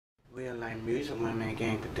Real life music, my man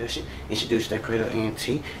Gang Production. Introduce that Cradle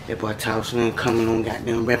NT. That boy Towson coming on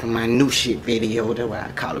goddamn rapping my new shit video. That's why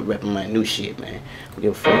I call it rapping my new shit, man. Don't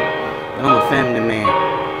give a fuck. But I'm a family man.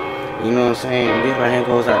 You know what I'm saying? This right here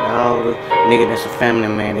goes out to all the niggas that's a family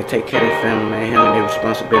man. They take care of their family, man, handle their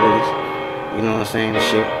responsibilities. You know what I'm saying? This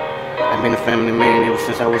shit. I've been a family man ever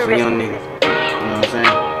since I was a young nigga. You know what I'm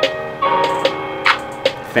saying?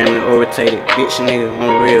 Family orientated, bitch nigga,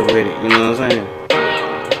 I'm real with it. You know what I'm saying?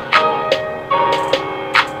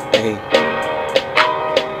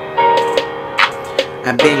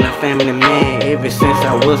 I been a family man ever since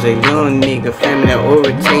I was a young nigga. Family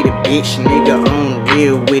orientated, bitch nigga, I'm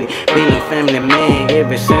real with it. Been a family man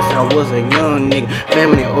ever since I was a young nigga.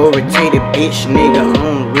 Family orientated, bitch nigga,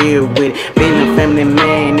 I'm real with it. Been a family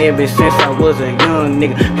man ever since I was a young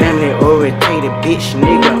nigga. Family orientated, bitch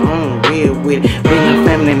nigga, I'm real with it. Been a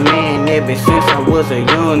family man ever since I was a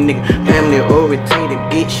young nigga. Family orientated,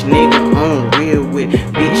 bitch nigga, I'm real with it.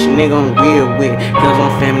 Bitch nigga, I'm real with it. Cause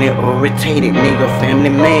I'm family orientated, nigga. Family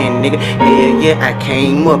man, nigga. Yeah, I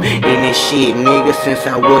came up in this shit, nigga, since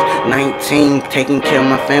I was 19. Taking care of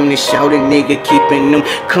my family, shouting, nigga, keeping them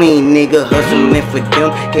clean, nigga, hustling for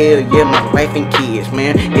them. Hell yeah, my wife and kids,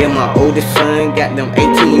 man. Yeah, my oldest son got them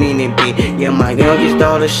 18 in it, bitch. Yeah, my youngest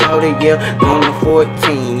daughter shouted, yeah, going to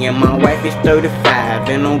 14. Yeah, my wife is 35,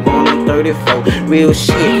 and I'm going on 34. Real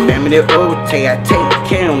shit, family orientate, I take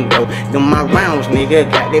care of them, though. Them my rounds, nigga,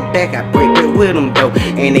 got their back, I break it with them, though.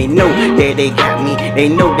 And they know that they got me. They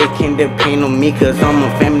know they can depend on me, cause I'm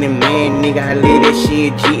a family man, nigga. I live that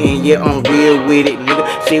shit G, and yeah, I'm real with it,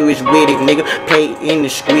 nigga. Serious with it, nigga. Play in the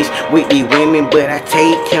streets with these women, but I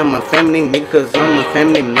take care of my family, nigga, cause I'm a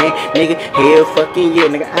family man, nigga. Hell fucking yeah,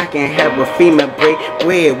 nigga. I can have a female break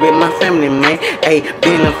bread with my family, man. Ayy,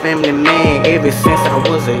 been a family man ever since I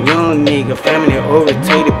was a young nigga. Family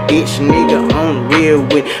orientated, bitch, nigga. I'm real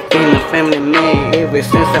with it. Been a family man ever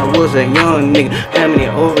since I was a young nigga. Family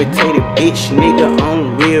orientated, bitch, nigga.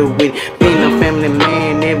 I'm real with it. Been a family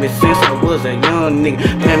man ever since I was a young nigga.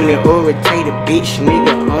 Family orientated, bitch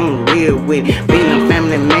nigga, I'm real with it. Been a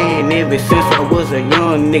family man ever since I was a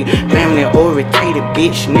young nigga. Family orientated,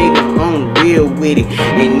 bitch nigga, I'm real with it.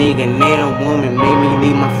 And nigga, now woman made me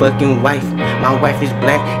leave my fucking wife. My wife is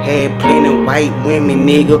black, had plenty white women,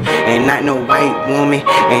 nigga, and not no white woman,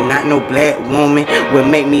 and not no black woman will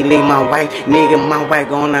make me leave my wife, nigga. My wife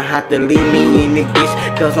gonna have to leave me in the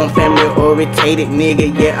bitch, cause I'm family orientated,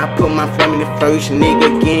 nigga. Yeah, I put my family first,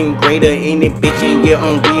 nigga. Getting greater in the bitch, and yeah,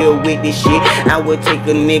 I'm real with this shit. I would take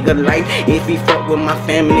a nigga life if he fuck with my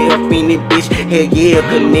family up in the bitch. Hell yeah,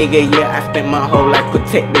 cause nigga, yeah, I spent my whole life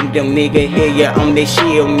protecting them, nigga. Hell yeah, I'm that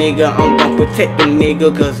shield, nigga. I'm gon' protect them,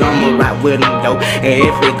 nigga, cause I'ma ride with them, though. And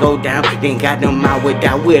if it go down, then goddamn I would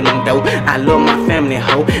die with them, though. I love my family,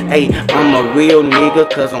 ho. Hey, I'm a real nigga,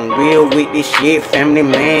 cause I'm real with this shit. Family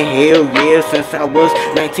man, hell yeah, since I was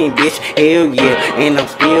 19, bitch, hell yeah. And I'm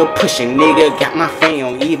still pushing, nigga, got my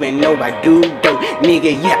fam, even though I do dope,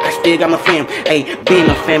 nigga, yeah, I still got my fam. Hey, been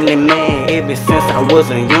a family man ever since I was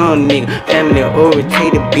a young nigga. Family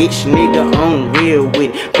orientated, bitch, nigga, I'm real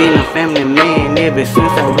with it. Been a family man ever since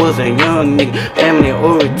I was a young nigga. Family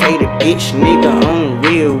orientated, bitch, nigga, I'm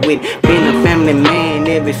real with it. Been a family man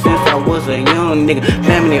ever since I was a young nigga.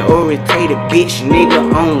 Family orientated, bitch,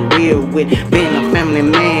 nigga, I'm real with it. Been a family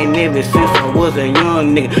man ever since I was a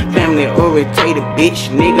young nigga. Family orientated, bitch,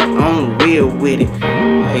 nigga, I'm real with it.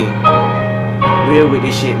 Hey, real with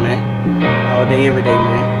this shit, man. All day, every day,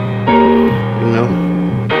 man. You know,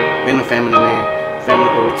 been a family man, family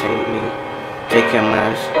orientated, nigga. Take care of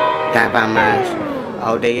mine, die by mine.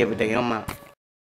 All day, every day, I'm out.